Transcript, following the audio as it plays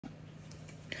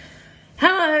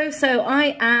Hello, so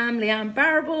I am Leanne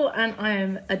Barriball and I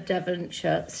am a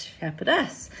Devonshire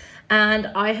Shepherdess, and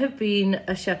I have been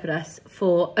a shepherdess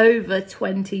for over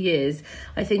 20 years.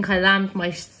 I think I lambed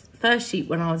my first sheep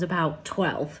when I was about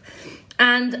 12,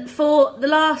 and for the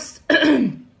last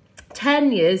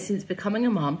 10 years since becoming a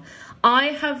mum, I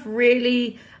have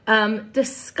really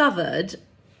discovered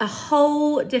a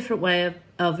whole different way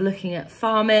of looking at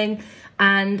farming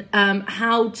and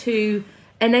how to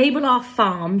enable our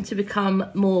farm to become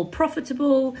more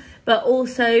profitable, but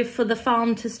also for the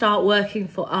farm to start working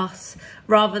for us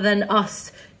rather than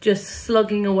us just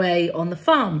slugging away on the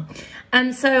farm.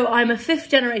 And so I'm a 5th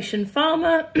generation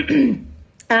farmer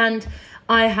and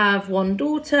I have one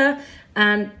daughter,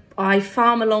 and I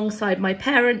farm alongside my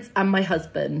parents and my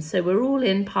husband. So we're all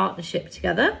in partnership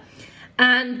together.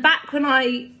 And back when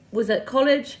I was at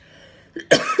college,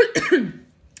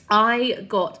 I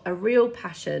got a real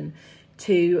passion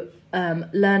to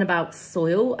learn about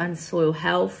soil and soil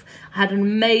health. I had an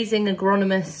amazing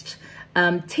agronomist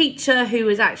teacher who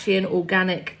was actually an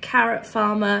organic carrot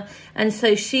farmer, and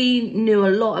so she knew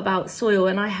a lot about soil,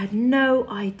 and I had no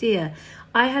idea.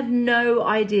 I had no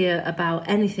idea about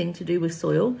anything to do with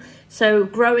soil. So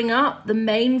growing up, the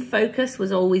main focus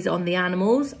was always on the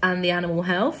animals and the animal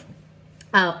health,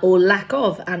 or lack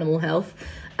of animal health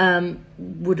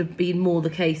would have been more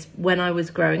the case when I was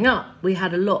growing up. We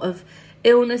had a lot of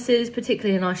illnesses,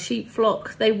 particularly in our sheep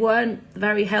flock. They weren't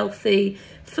very healthy.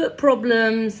 Foot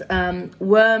problems,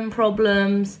 worm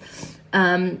problems,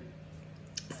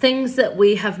 things that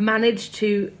we have managed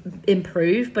to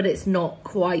improve, but it's not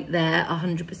quite there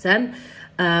 100%.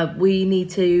 We need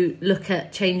to look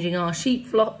at changing our sheep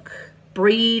flock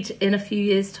breed in a few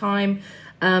years' time,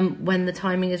 when the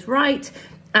timing is right.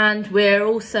 And we're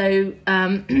also,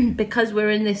 because we're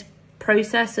in this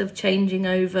process of changing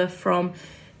over from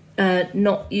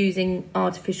not using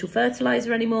artificial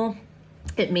fertilizer anymore,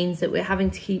 it means that we're having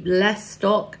to keep less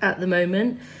stock at the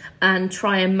moment and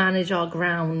try and manage our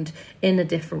ground in a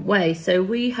different way. So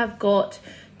we have got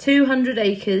 200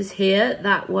 acres here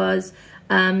that was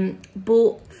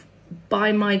bought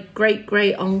by my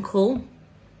great uncle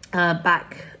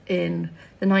back in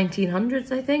the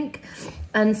 1900s, I think.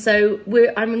 And so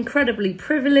I'm incredibly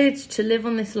privileged to live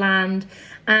on this land,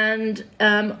 and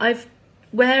as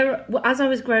I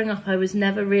was growing up, I was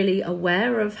never really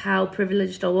aware of how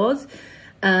privileged I was,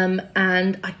 and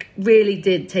I really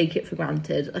did take it for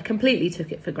granted. I completely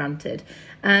took it for granted.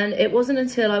 And it wasn't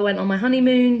until I went on my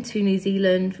honeymoon to New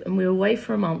Zealand, and we were away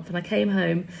for a month, and I came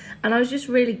home and I was just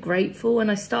really grateful, and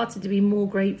I started to be more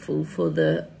grateful for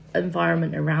the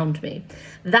environment around me.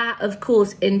 That of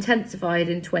course intensified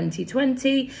in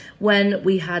 2020 when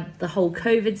we had the whole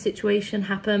COVID situation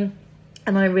happen,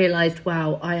 and I realized,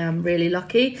 wow, I am really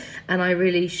lucky and I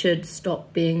really should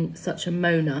stop being such a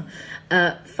moaner.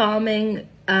 Farming,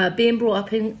 being brought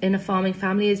up in a farming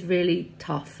family is really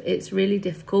tough. It's really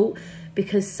difficult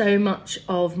because so much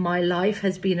of my life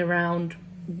has been around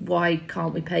why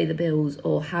can't we pay the bills,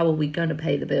 or how are we going to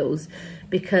pay the bills,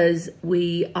 because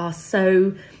we are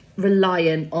so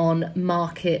reliant on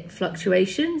market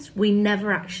fluctuations. We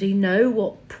never actually know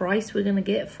what price we're going to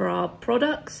get for our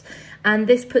products, and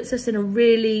this puts us in a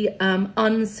really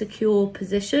unsecure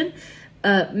position,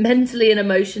 mentally and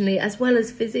emotionally, as well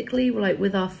as physically, like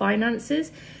with our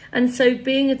finances. And so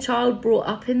being a child brought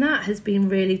up in that has been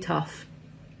really tough,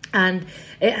 and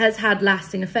it has had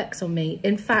lasting effects on me.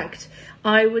 In fact,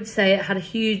 I would say it had a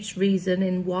huge reason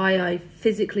in why I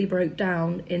physically broke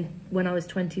down when I was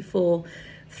 24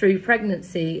 through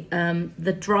pregnancy.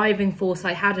 The driving force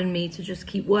I had in me to just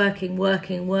keep working,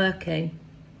 meant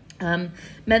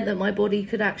that my body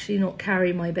could actually not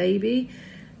carry my baby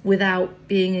without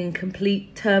being in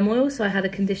complete turmoil. So I had a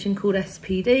condition called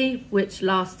SPD, which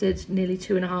lasted nearly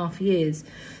 2.5 years.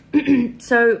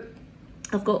 So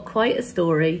I've got quite a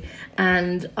story,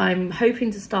 and I'm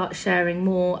hoping to start sharing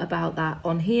more about that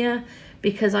on here,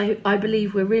 because I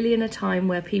believe we're really in a time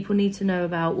where people need to know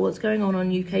about what's going on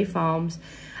UK farms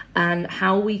and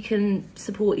how we can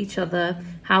support each other,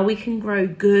 how we can grow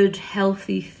good,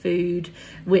 healthy food,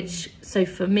 so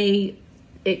for me,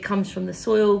 it comes from the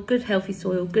soil, good, healthy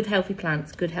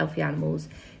plants, good, healthy animals,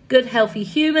 good, healthy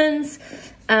humans,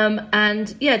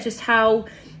 and yeah, just how,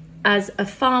 as a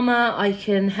farmer, I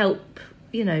can help,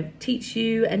 teach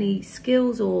you any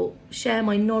skills or share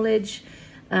my knowledge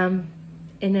in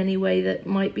any way that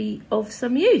might be of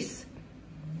some use.